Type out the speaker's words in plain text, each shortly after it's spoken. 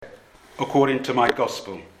according to my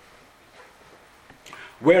gospel,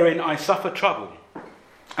 wherein I suffer trouble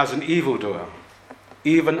as an evildoer,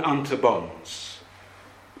 even unto bonds.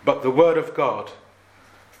 But the word of God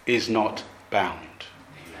is not bound.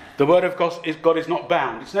 The word of God is not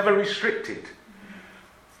bound. It's never restricted.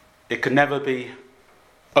 It can never be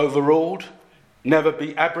overruled, never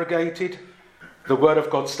be abrogated. The word of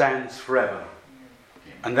God stands forever.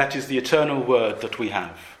 And that is the eternal word that we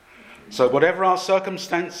have. So whatever our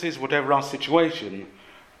circumstances, whatever our situation,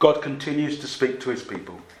 God continues to speak to his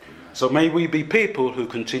people. So may we be people who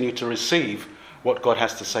continue to receive what God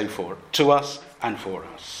has to say to us and for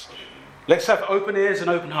us. Let's have open ears and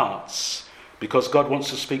open hearts, because God wants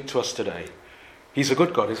to speak to us today. He's a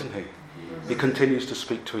good God, isn't he? He continues to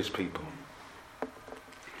speak to his people.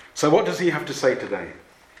 So what does he have to say today?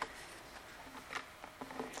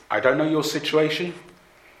 I don't know your situation.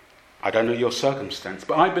 I don't know your circumstance.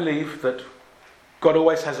 But I believe that God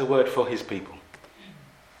always has a word for his people.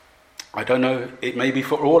 I don't know, it may be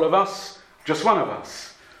for all of us, just one of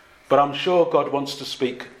us. But I'm sure God wants to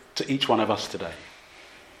speak to each one of us today.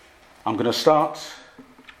 I'm going to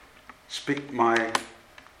speak my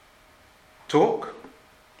talk,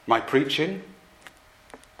 my preaching,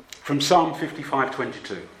 from Psalm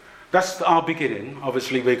 55:22. That's our beginning.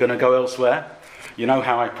 Obviously we're going to go elsewhere. You know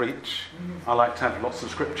how I preach. I like to have lots of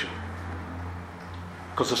scripture,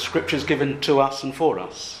 because the scripture is given to us and for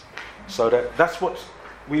us. So that's what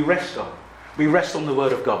we rest on. We rest on the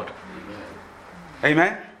word of God.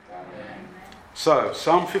 Amen? So,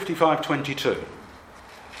 Psalm 55:22.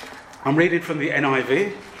 I'm reading from the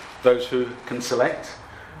NIV, those who can select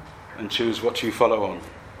and choose what you follow on.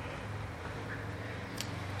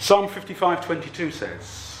 Psalm 55:22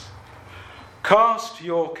 says, "Cast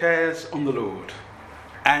your cares on the Lord,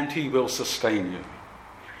 and he will sustain you.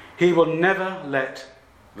 He will never let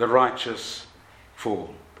the righteous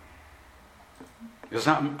fall."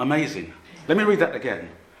 Isn't that amazing? Let me read that again.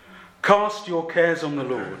 Cast your cares on the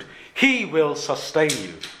Lord. He will sustain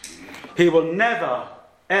you. He will never,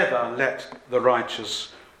 ever let the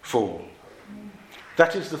righteous fall.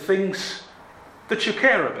 That is the things that you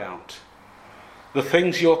care about, the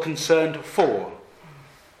things you're concerned for,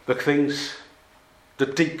 the things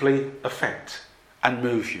that deeply affect and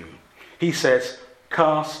move you. He says,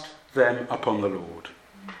 cast them upon the Lord.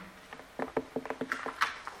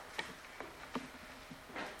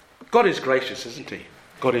 God is gracious, isn't he?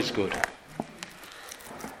 God is good.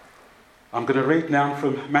 I'm going to read now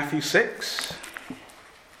from Matthew 6.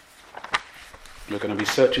 We're going to be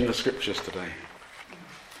searching the scriptures today.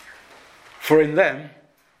 For in them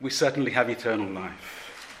we certainly have eternal life.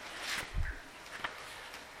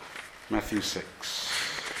 Matthew 6,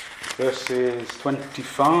 verses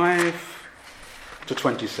 25 to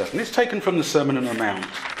 27. It's taken from the Sermon on the Mount.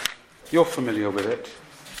 You're familiar with it.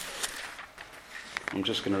 I'm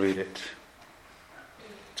just going to read it.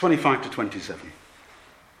 25 to 27.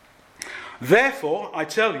 "Therefore, I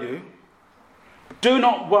tell you, do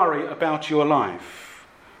not worry about your life,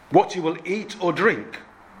 what you will eat or drink,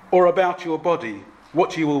 or about your body,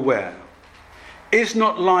 what you will wear. Is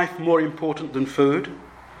not life more important than food,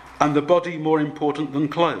 and the body more important than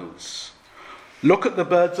clothes? Look at the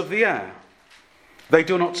birds of the air. They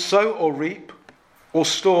do not sow or reap or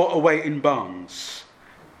store away in barns,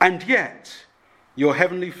 and yet your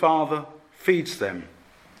heavenly Father feeds them.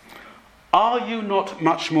 Are you not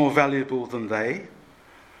much more valuable than they?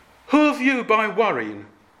 Who of you, by worrying,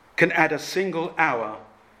 can add a single hour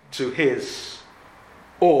to his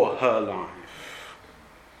or her life?"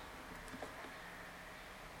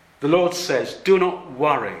 The Lord says, do not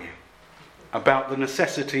worry about the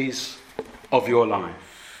necessities of your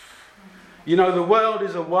life. You know, the world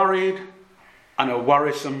is a worried and a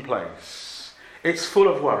worrisome place. It's full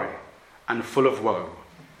of worry and full of woe.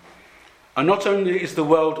 And not only is the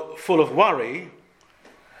world full of worry,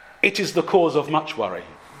 it is the cause of much worry.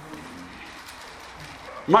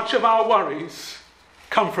 Much of our worries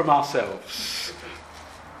come from ourselves.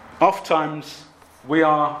 Oftentimes we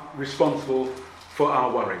are responsible for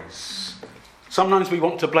our worries. Sometimes we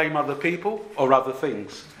want to blame other people or other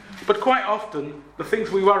things. But quite often the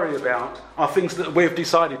things we worry about are things that we've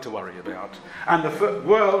decided to worry about. And the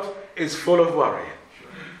world is full of worry.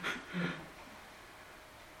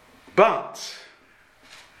 But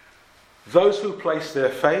those who place their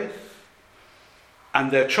faith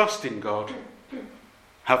and their trust in God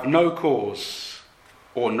have no cause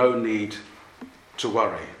or no need to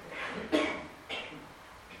worry.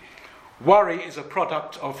 Worry is a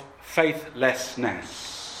product of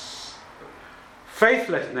faithlessness.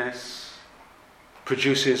 Faithlessness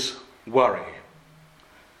produces worry,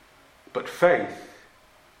 but faith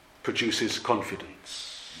produces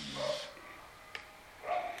confidence.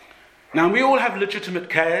 Now, we all have legitimate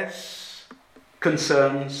cares,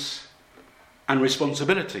 concerns, and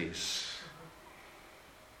responsibilities.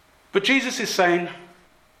 But Jesus is saying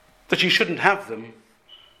that you shouldn't have them.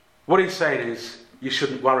 What he's saying is you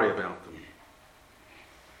shouldn't worry about them.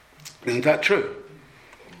 Isn't that true?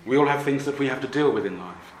 We all have things that we have to deal with in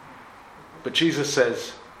life. But Jesus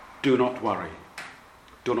says, do not worry.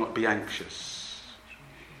 Do not be anxious.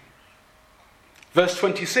 Verse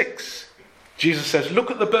 26, Jesus says,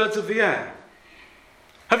 look at the birds of the air.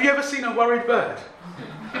 Have you ever seen a worried bird?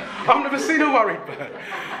 I've never seen a worried bird.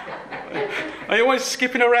 Are you always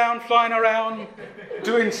skipping around, flying around,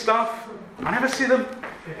 doing stuff? I never see them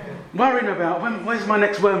worrying about where's my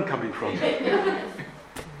next worm coming from.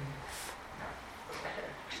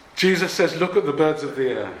 Jesus says, look at the birds of the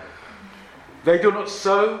air. They do not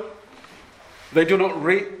sow, they do not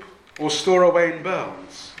reap or store away in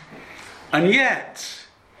barns, and yet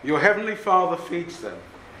your heavenly Father feeds them.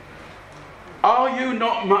 Are you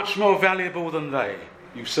not much more valuable than they?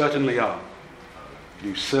 You certainly are.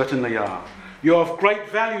 You certainly are. You are of great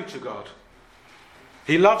value to God.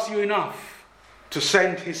 He loves you enough to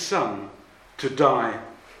send his Son to die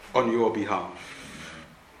on your behalf.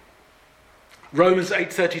 Romans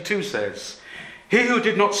 8:32 says, he who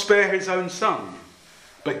did not spare his own Son,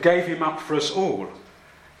 but gave him up for us all,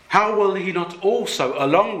 how will he not also,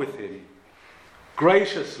 along with him,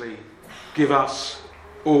 graciously give us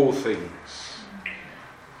all things?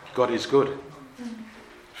 God is good.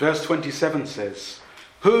 Verse 27 says,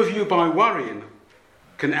 who of you by worrying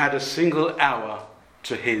can add a single hour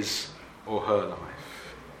to his or her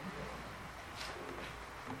life?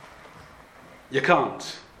 You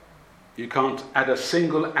can't. You can't add a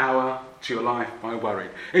single hour to your life by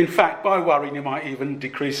worrying. In fact, by worrying you might even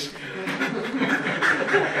decrease.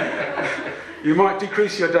 You might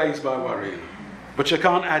decrease your days by worrying. But you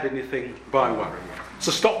can't add anything by worrying.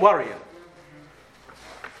 So stop worrying.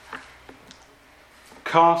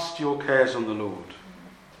 Cast your cares on the Lord,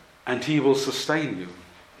 and he will sustain you.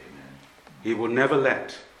 He will never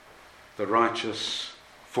let the righteous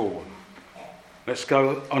fall. Let's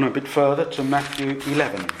go on a bit further to Matthew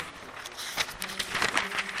 11.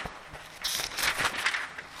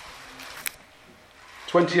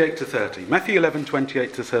 Matthew 11,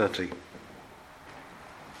 28 to 30.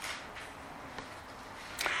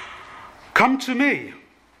 Come to me,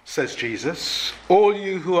 says Jesus, all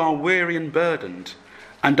you who are weary and burdened,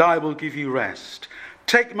 and I will give you rest.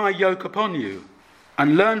 Take my yoke upon you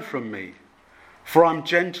and learn from me, for I am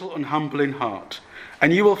gentle and humble in heart,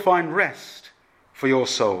 and you will find rest for your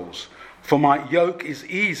souls. For my yoke is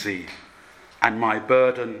easy and my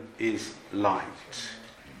burden is light.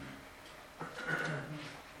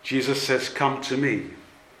 Jesus says, come to me,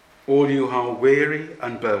 all you who are weary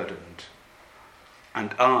and burdened,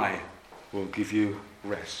 and I will give you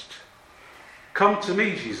rest. Come to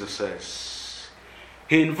me, Jesus says.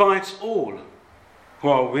 He invites all who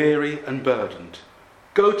are weary and burdened.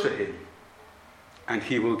 Go to him, and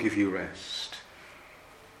he will give you rest.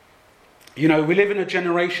 You know, we live in a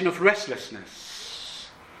generation of restlessness.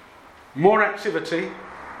 More activity,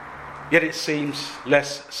 yet it seems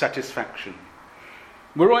less satisfaction.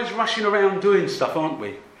 We're always rushing around doing stuff, aren't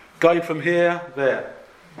we? Going from here, there,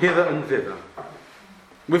 hither and thither.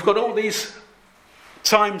 We've got all these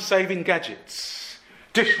time-saving gadgets.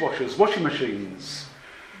 Dishwashers, washing machines,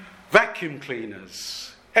 vacuum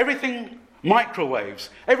cleaners, everything, microwaves,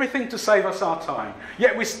 everything to save us our time.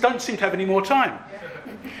 Yet we don't seem to have any more time.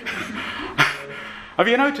 Have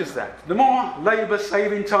you noticed that? The more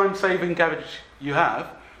labour-saving, time-saving gadgets you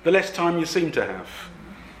have, the less time you seem to have.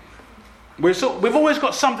 We've always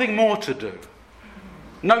got something more to do.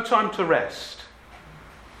 No time to rest.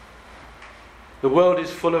 The world is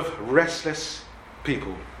full of restless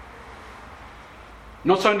people.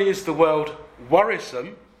 Not only is the world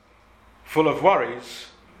worrisome, full of worries,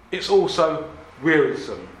 it's also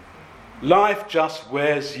wearisome. Life just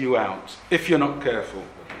wears you out if you're not careful.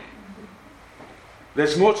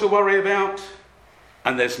 There's more to worry about,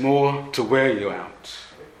 and there's more to wear you out.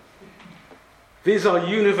 These are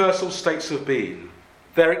universal states of being.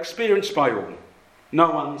 They're experienced by all. No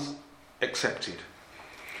one's excepted.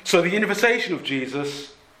 So the invitation of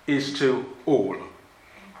Jesus is to all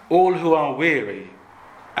who are weary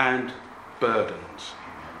and burdened.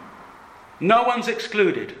 No one's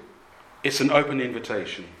excluded. It's an open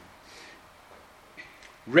invitation.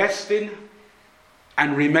 Resting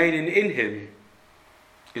and remaining in him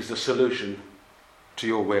is the solution to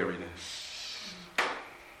your weariness.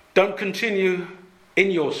 Don't continue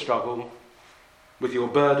in your struggle with your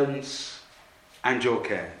burdens and your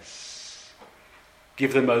cares.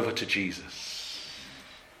 Give them over to Jesus.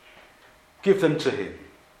 Give them to him.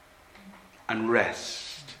 and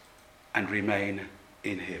rest and remain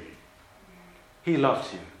in him. He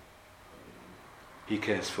loves you. He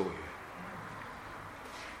cares for you.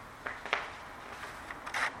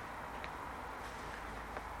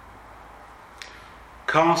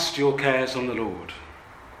 Cast your cares on the Lord,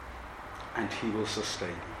 and he will sustain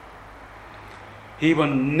you. He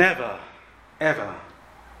will never, ever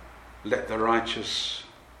let the righteous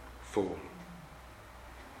fall.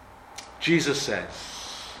 Jesus says,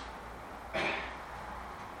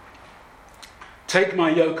 "Take my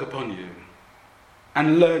yoke upon you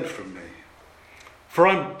and learn from me, for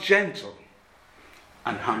I'm gentle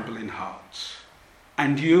and humble in heart,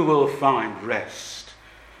 and you will find rest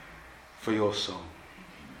for your soul."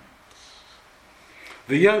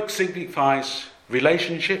 The yoke signifies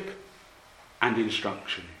relationship and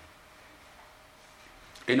instruction.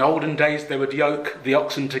 In olden days, they would yoke the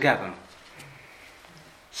oxen together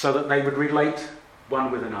so that they would relate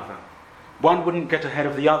one with another. One wouldn't get ahead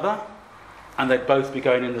of the other, and they'd both be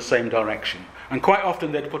going in the same direction. And quite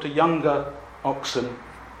often they'd put a younger oxen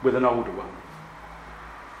with an older one,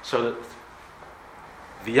 so that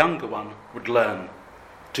the younger one would learn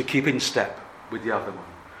to keep in step with the other one.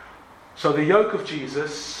 So the yoke of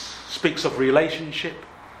Jesus speaks of relationship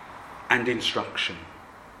and instruction.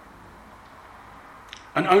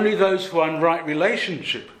 And only those who are in right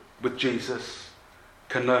relationship with Jesus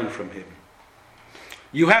can learn from him.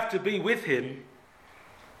 You have to be with him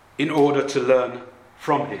in order to learn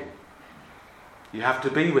from him. You have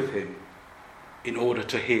to be with him in order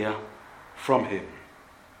to hear from him.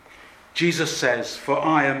 Jesus says, "For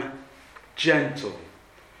I am gentle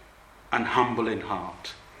and humble in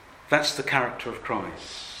heart." That's the character of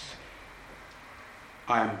Christ.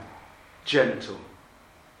 I am gentle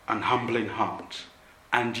and humble in heart,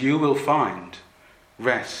 and you will find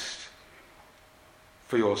rest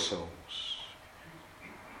for your souls.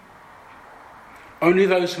 Only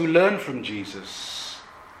those who learn from Jesus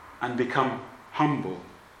and become humble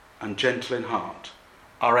and gentle in heart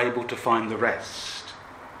are able to find the rest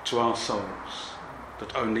to our souls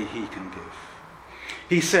that only he can give.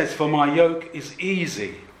 He says, "For my yoke is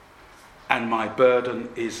easy and my burden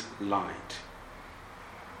is light."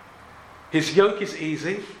 His yoke is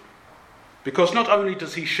easy because not only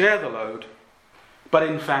does he share the load, but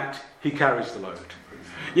in fact he carries the load.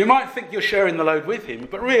 You might think you're sharing the load with him,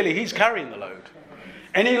 but really he's carrying the load.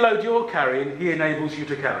 Any load you're carrying, he enables you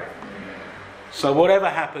to carry. So whatever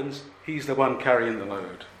happens, he's the one carrying the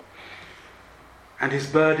load. And his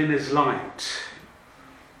burden is light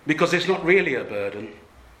because it's not really a burden.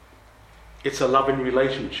 It's a loving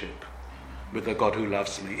relationship with the God who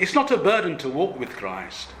loves me. It's not a burden to walk with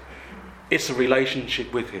Christ. It's a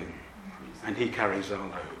relationship with him. And he carries our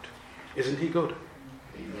load. Isn't he good?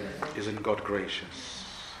 Isn't God gracious?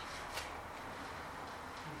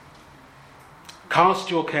 Cast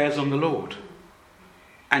your cares on the Lord,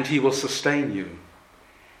 and he will sustain you.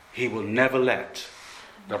 He will never let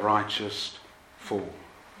the righteous fall.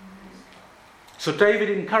 So David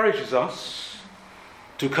encourages us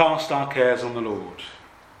to cast our cares on the Lord.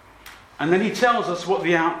 And then he tells us what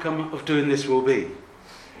the outcome of doing this will be.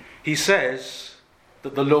 He says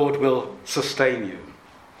that the Lord will sustain you.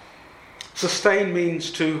 Sustain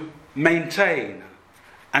means to maintain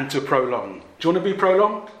and to prolong. Do you want to be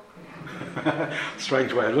prolonged?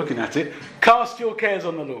 Strange way of looking at it. Cast your cares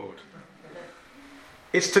on the Lord.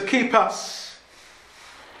 It's to keep us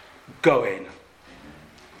going.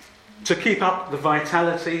 To keep up the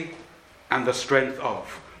vitality and the strength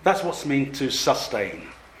of. That's what's meant to sustain.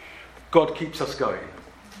 God keeps us going.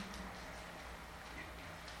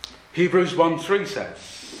 Hebrews 1:3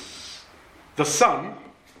 says, "The sun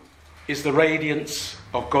is the radiance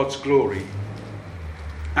of God's glory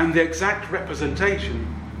and the exact representation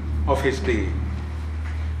of his being,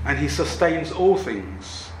 and he sustains all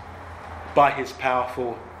things by his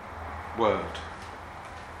powerful word."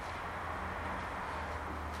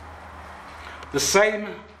 The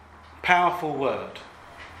same powerful word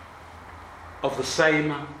of the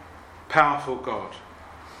same powerful God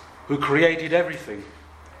who created everything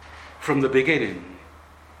from the beginning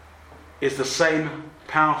is the same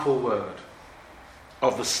powerful word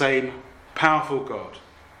of the same powerful God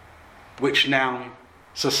which now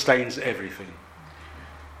sustains everything.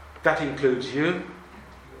 That includes you.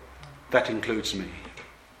 That includes me.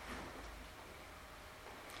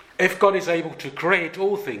 If God is able to create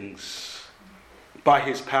all things by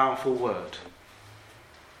his powerful word,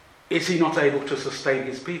 is he not able to sustain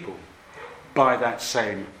his people by that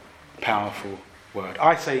same powerful word?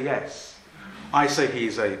 I say yes. I say he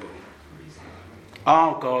is able.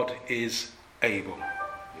 Our God is able.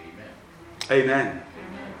 Amen. Amen.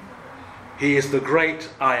 He is the great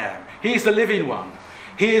I am. He is the living one.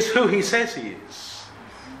 He is who he says he is.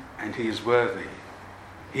 And he is worthy.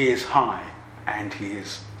 He is high and he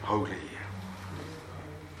is holy.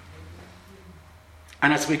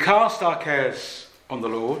 And as we cast our cares on the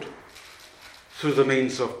Lord through the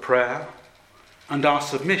means of prayer and our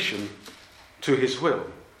submission to his will,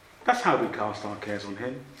 that's how we cast our cares on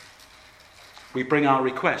him. We bring our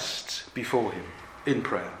requests before him in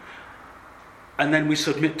prayer. And then we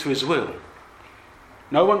submit to his will.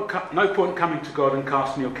 No point coming to God and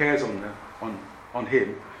casting your cares on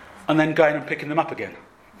him and then going and picking them up again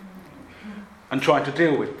and trying to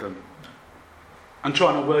deal with them and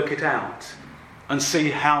trying to work it out and see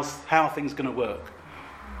how things are going to work.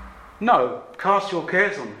 No, cast your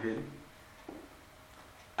cares on him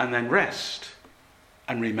and then rest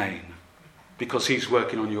and remain because he's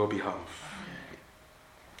working on your behalf.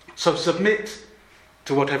 So submit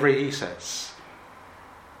to whatever he says.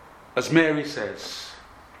 As Mary says,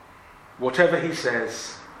 whatever he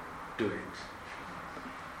says, do it.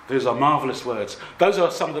 Those are marvellous words. Those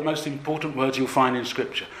are some of the most important words you'll find in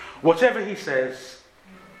Scripture. Whatever he says,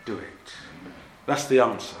 do it. That's the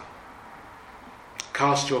answer.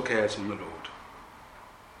 Cast your cares on the Lord.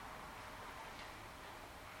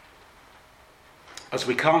 As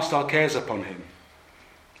we cast our cares upon him,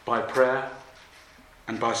 by prayer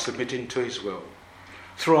and by submitting to his will,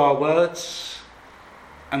 through our words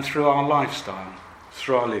and through our lifestyle,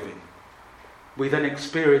 through our living, we then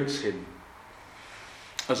experience him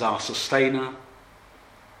as our sustainer,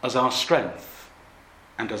 as our strength,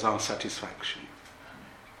 and as our satisfaction.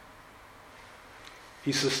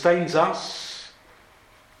 He sustains us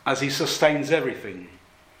as he sustains everything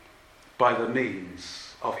by the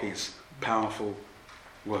means of his powerful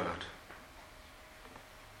word.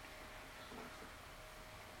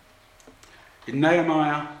 In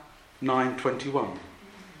Nehemiah 9:21,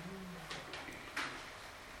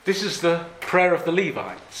 this is the prayer of the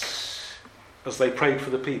Levites as they prayed for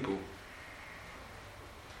the people.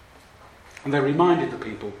 And they reminded the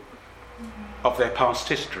people of their past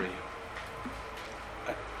history.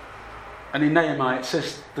 And in Nehemiah it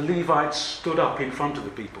says the Levites stood up in front of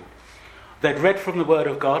the people. They'd read from the word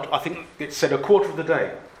of God. I think it said a quarter of the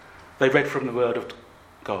day they read from the word of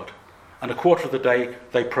God. And a quarter of the day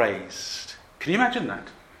they praised. Can you imagine that?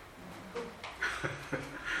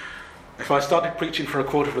 If I started preaching for a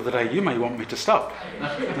quarter of the day, you may want me to stop.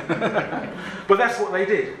 But that's what they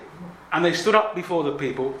did. And they stood up before the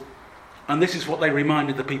people, and this is what they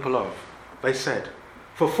reminded the people of. They said,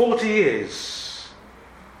 for 40 years,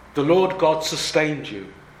 the Lord God sustained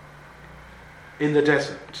you in the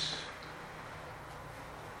desert.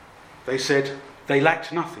 They said they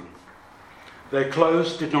lacked nothing. Their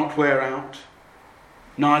clothes did not wear out,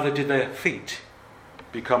 neither did their feet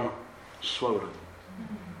become swollen.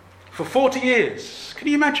 For 40 years. Can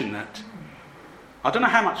you imagine that? I don't know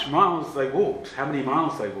how many miles they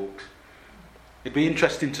walked. It'd be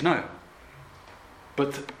interesting to know.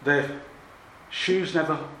 But their shoes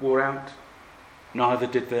never wore out, neither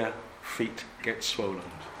did their feet get swollen.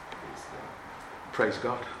 Praise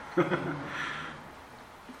God.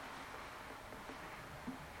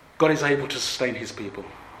 God is able to sustain his people.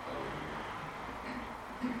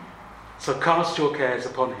 So cast your cares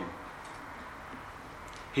upon him.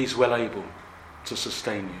 He's well able to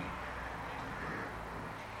sustain you.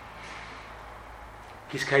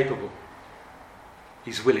 He's capable.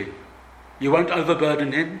 He's willing. You won't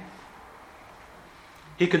overburden him.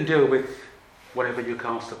 He can deal with whatever you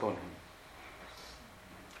cast upon him.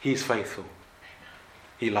 He's faithful.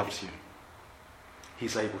 He loves you.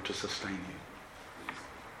 He's able to sustain you.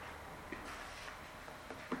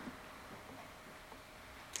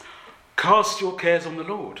 Cast your cares on the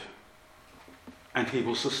Lord, and he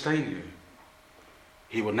will sustain you.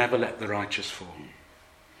 He will never let the righteous fall.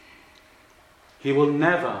 He will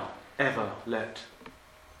never, ever let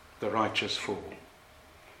the righteous fall.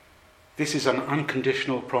 This is an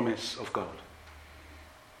unconditional promise of God.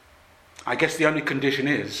 I guess the only condition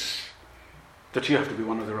is that you have to be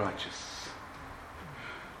one of the righteous.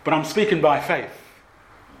 But I'm speaking by faith.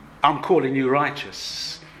 I'm calling you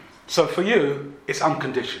righteous. So for you, it's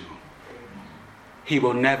unconditional. He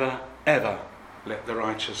will never, ever let the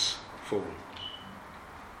righteous fall.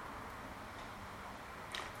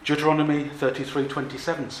 Deuteronomy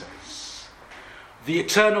 33:27 says, the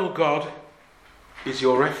eternal God is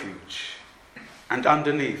your refuge, and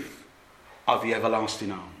underneath are the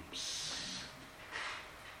everlasting arms.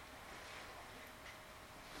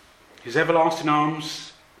 His everlasting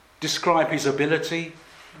arms describe his ability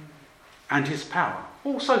and his power,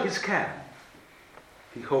 also his care.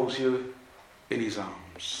 He holds you in his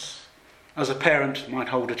arms, as a parent might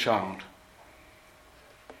hold a child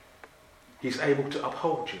He's able to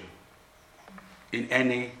uphold you in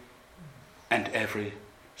any and every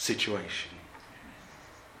situation.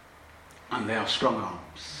 And they are strong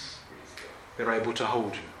arms. They're able to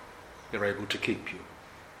hold you. They're able to keep you.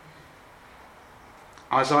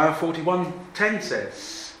 Isaiah 41:10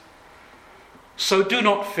 says, "So do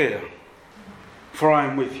not fear, for I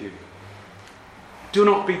am with you. Do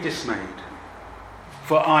not be dismayed,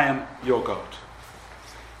 for I am your God.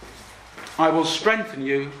 I will strengthen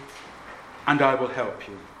you and I will help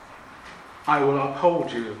you. I will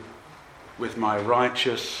uphold you with my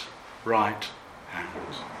righteous right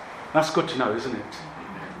hand." That's good to know, isn't it?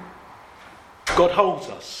 God holds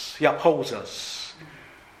us. He upholds us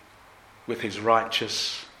with his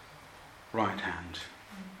righteous right hand.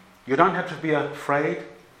 You don't have to be afraid.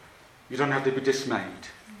 You don't have to be dismayed.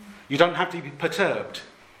 You don't have to be perturbed.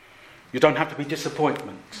 You don't have to be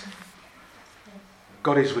disappointed.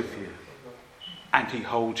 God is with you, and he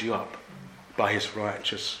holds you up by his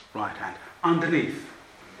righteous right hand. Underneath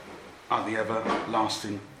are the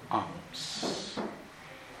everlasting arms.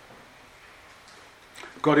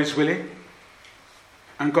 God is willing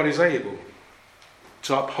and God is able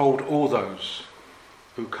to uphold all those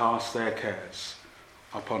who cast their cares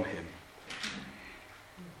upon him.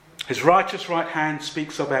 His righteous right hand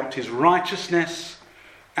speaks about his righteousness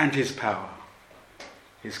and his power,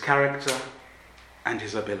 his character and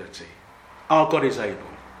his ability. Our God is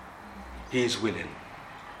able. He is willing.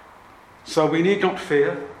 So we need not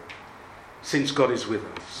fear, since God is with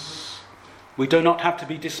us. We do not have to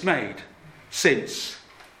be dismayed, since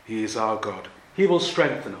he is our God. He will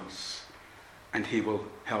strengthen us and he will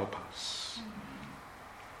help us.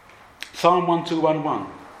 Psalm 1211.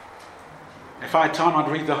 If I had time, I'd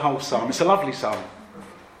read the whole psalm. It's a lovely psalm,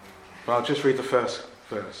 but I'll just read the first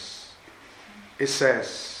verse. It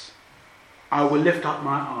says, "I will lift up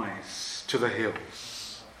my eyes to the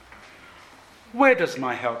hills. Where does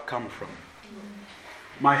my help come from?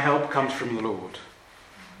 My help comes from the Lord,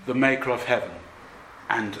 the maker of heaven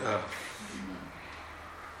and earth."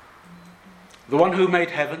 The one who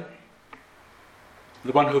made heaven,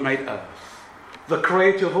 the one who made earth, the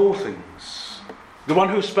creator of all things, the one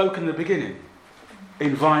who spoke in the beginning,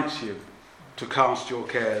 invites you to cast your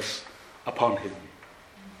cares upon him.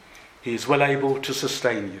 He is well able to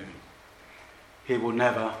sustain you. He will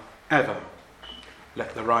never, ever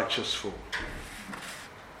let the righteous fall.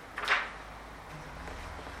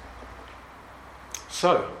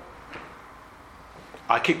 So,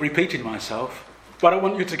 I keep repeating myself, but I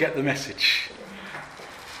want you to get the message.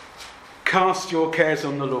 Cast your cares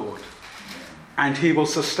on the Lord, and he will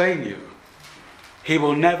sustain you. He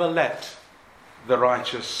will never let the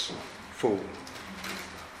righteous fall.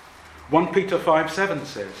 1 Peter 5:7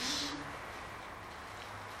 says,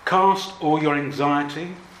 "Cast all your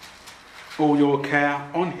anxiety, all your care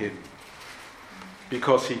on him,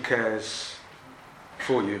 because he cares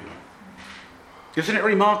for you." Isn't it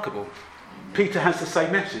remarkable? Peter has the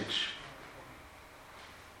same message.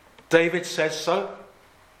 David says so.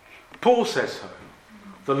 Paul says so.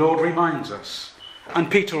 The Lord reminds us. And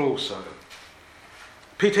Peter also.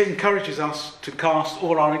 Peter encourages us to cast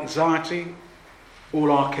all our anxiety,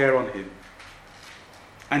 all our care on him.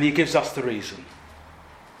 And he gives us the reason.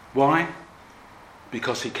 Why?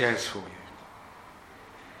 Because he cares for you.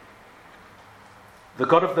 The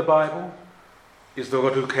God of the Bible is the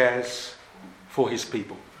God who cares for his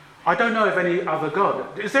people. I don't know of any other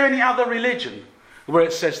God. Is there any other religion where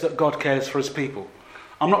it says that God cares for his people?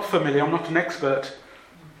 I'm not familiar, I'm not an expert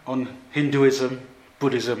on Hinduism,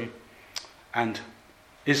 Buddhism and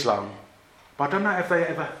Islam. But I don't know if they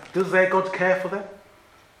ever, does their God care for them?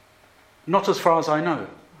 Not as far as I know.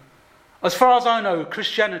 As far as I know,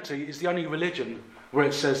 Christianity is the only religion where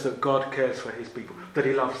it says that God cares for his people, that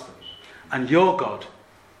he loves them. And your God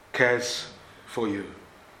cares for you.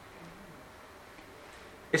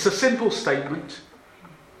 It's a simple statement,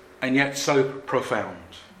 and yet so profound.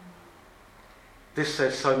 This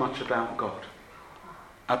says so much about God,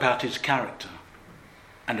 about his character,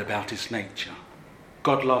 and about his nature.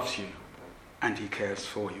 God loves you, and he cares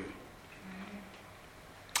for you.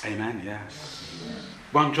 Amen, yes.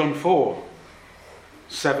 1 John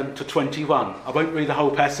 4:7-21. I won't read the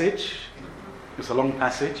whole passage. It's a long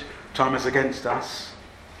passage. Time is against us.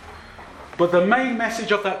 But the main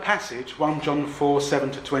message of that passage, 1 John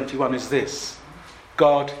 4:7-21, is this: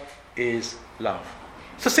 God is love.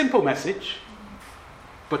 It's a simple message,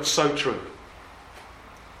 but so true.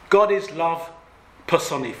 God is love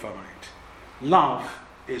personified. Love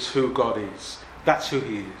is who God is. That's who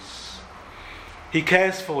he is. He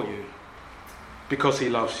cares for you because he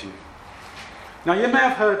loves you. Now, you may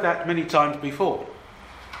have heard that many times before.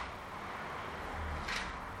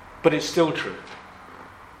 But it's still true.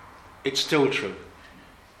 It's still true.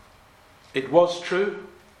 It was true,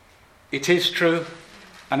 it is true,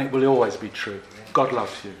 and it will always be true. God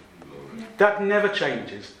loves you. That never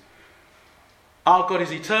changes. Our God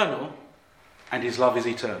is eternal, and his love is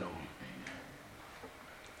eternal.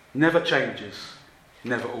 Never changes,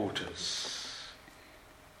 never alters.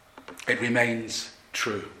 It remains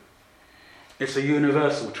true. It's a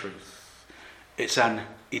universal truth. It's an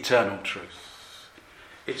eternal truth.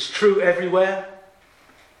 It's true everywhere,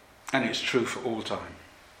 and it's true for all time.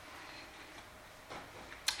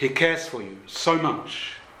 He cares for you so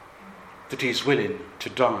much that he's willing to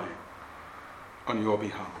die on your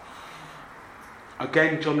behalf.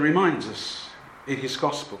 Again, John reminds us in his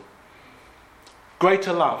gospel,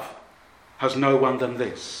 greater love has no one than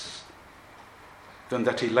this, than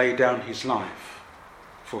that he laid down his life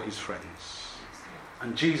for his friends.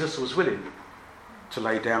 And Jesus was willing to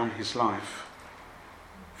lay down his life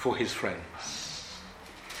for his friends.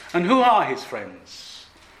 And who are his friends?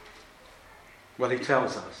 Well, he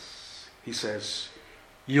tells us. He says,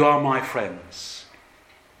 you are my friends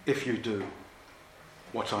if you do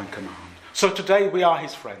what I command. So today we are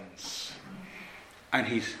his friends. And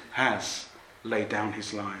he has laid down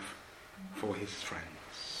his life for his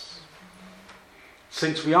friends.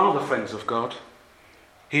 Since we are the friends of God,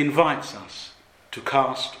 he invites us to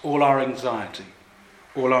cast all our anxiety,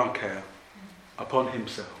 all our care upon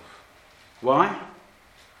himself. Why?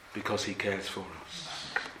 Because he cares for us.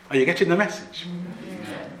 Are you getting the message?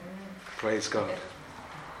 Amen. Praise God.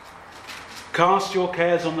 Cast your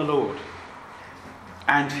cares on the Lord,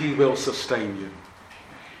 and he will sustain you.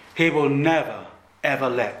 He will never, ever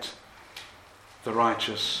let the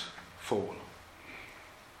righteous fall.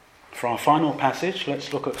 For our final passage,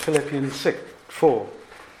 let's look at Philippians 4,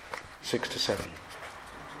 6-7.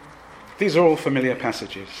 These are all familiar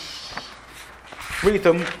passages. Read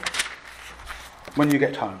them when you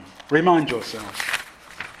get home. Remind yourself.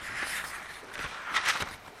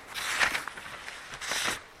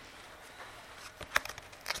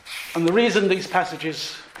 And the reason these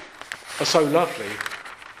passages are so lovely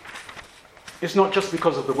is not just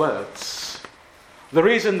because of the words. The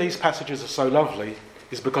reason these passages are so lovely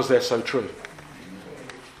is because they're so true.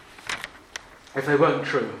 If they weren't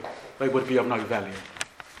true, they would be of no value.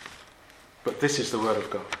 But this is the word of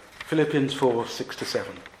God. Philippians 4, 6-7.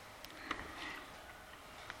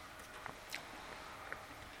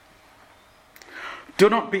 Do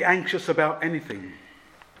not be anxious about anything,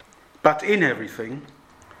 but in everything,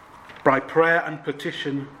 by prayer and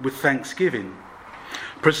petition with thanksgiving,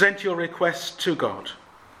 present your requests to God,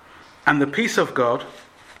 and the peace of God,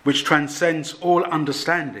 which transcends all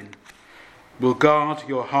understanding, will guard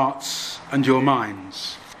your hearts and your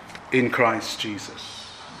minds in Christ Jesus.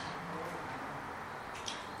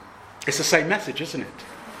 It's the same message, isn't it?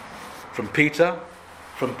 From Peter,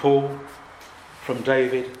 from Paul, from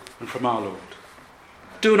David, and from our Lord.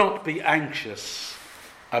 Do not be anxious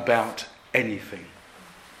about anything.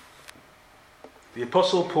 The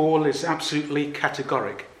Apostle Paul is absolutely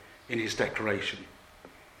categoric in his declaration.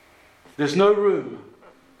 There's no room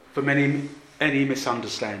for any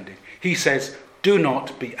misunderstanding. He says, do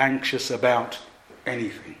not be anxious about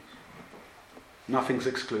anything. Nothing's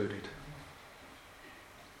excluded.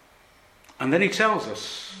 And then he tells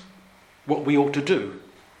us what we ought to do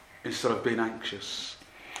instead of being anxious.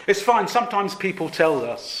 It's fine, sometimes people tell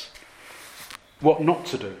us what not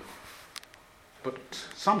to do. But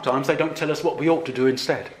sometimes they don't tell us what we ought to do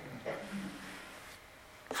instead.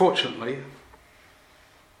 Fortunately,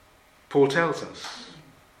 Paul tells us.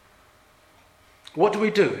 What do we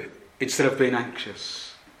do instead of being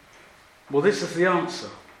anxious? Well, this is the answer.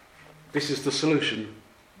 This is the solution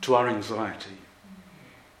to our anxiety.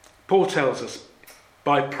 Paul tells us,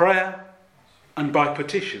 by prayer and by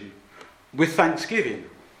petition, with thanksgiving,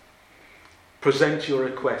 present your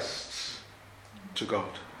requests to God.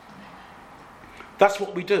 That's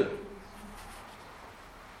what we do.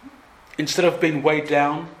 Instead of being weighed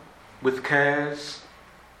down with cares,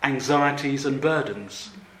 anxieties and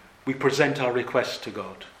burdens, we present our requests to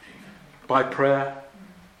God by prayer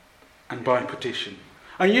and by petition.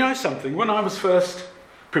 And you know something? When I was first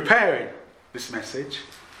preparing this message,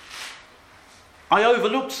 I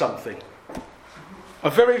overlooked something.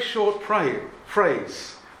 A very short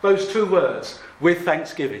phrase, those two words, with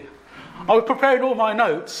thanksgiving. I was preparing all my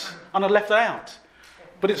notes and I left that out.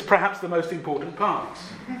 But it's perhaps the most important part.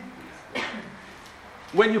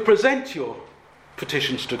 When you present your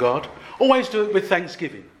petitions to God, always do it with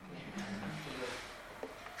thanksgiving.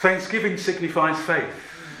 Thanksgiving signifies faith.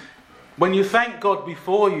 When you thank God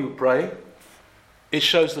before you pray, it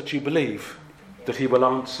shows that you believe that he will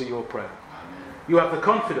answer your prayer. you have the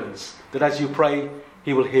confidence that as you pray,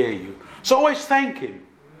 he will hear you. So always thank him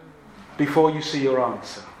before you see your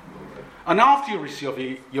answer. And after you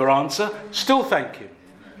receive your answer, still thank him.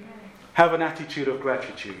 Have an attitude of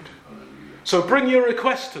gratitude. So bring your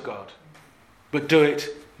request to God, but do it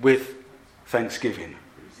with thanksgiving.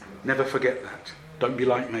 Never forget that. Don't be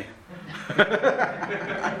like me.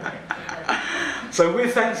 So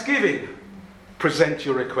with thanksgiving, present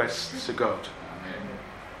your requests to God.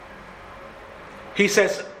 He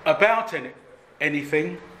says about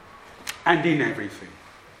anything and in everything.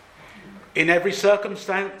 In every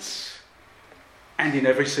circumstance and in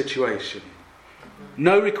every situation.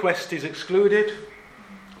 No request is excluded.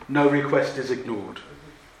 No request is ignored.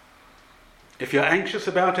 If you're anxious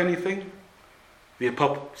about anything, the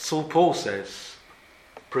Apostle Paul says,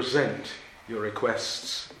 present your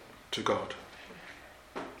requests to God.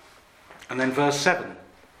 And then verse 7,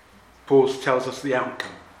 Paul tells us the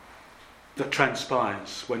outcome that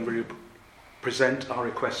transpires when we present our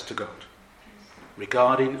requests to God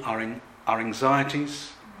regarding our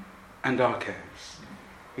anxieties and our cares.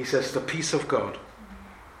 He says, the peace of God,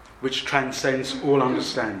 which transcends all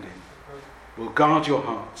understanding, will guard your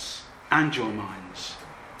hearts and your minds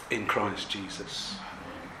in Christ Jesus.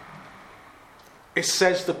 It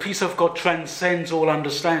says the peace of God transcends all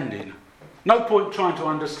understanding. No point trying to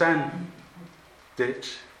understand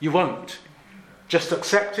it. You won't. Just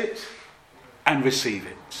accept it and receive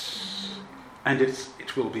it. And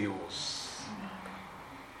it will be yours.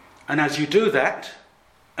 And as you do that,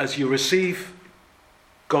 as you receive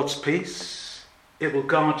God's peace, it will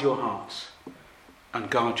guard your heart and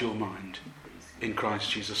guard your mind in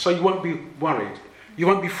Christ Jesus. So you won't be worried. You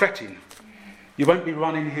won't be fretting. You won't be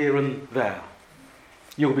running here and there.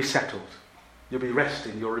 You'll be settled. You'll be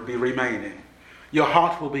resting. You'll be remaining. Your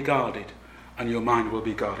heart will be guarded and your mind will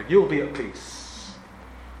be guarded. You'll be at peace.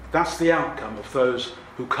 That's the outcome of those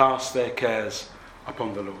who cast their cares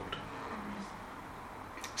upon the Lord.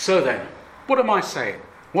 So then, what am I saying?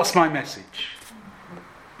 What's my message?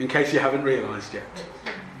 In case you haven't realised yet.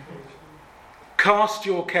 Cast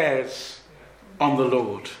your cares on the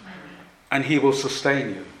Lord and he will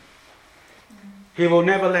sustain you. He will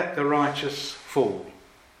never let the righteous fall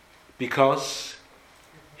because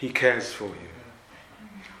he cares for you.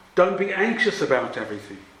 Don't be anxious about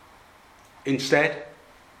everything. Instead,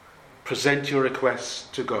 present your requests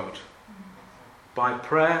to God by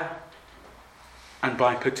prayer and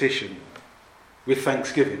by petition with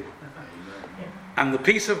thanksgiving. And the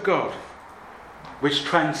peace of God, which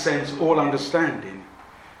transcends all understanding,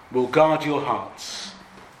 will guard your hearts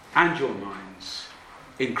and your minds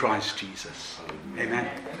in Christ Jesus. Amen.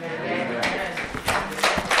 Amen.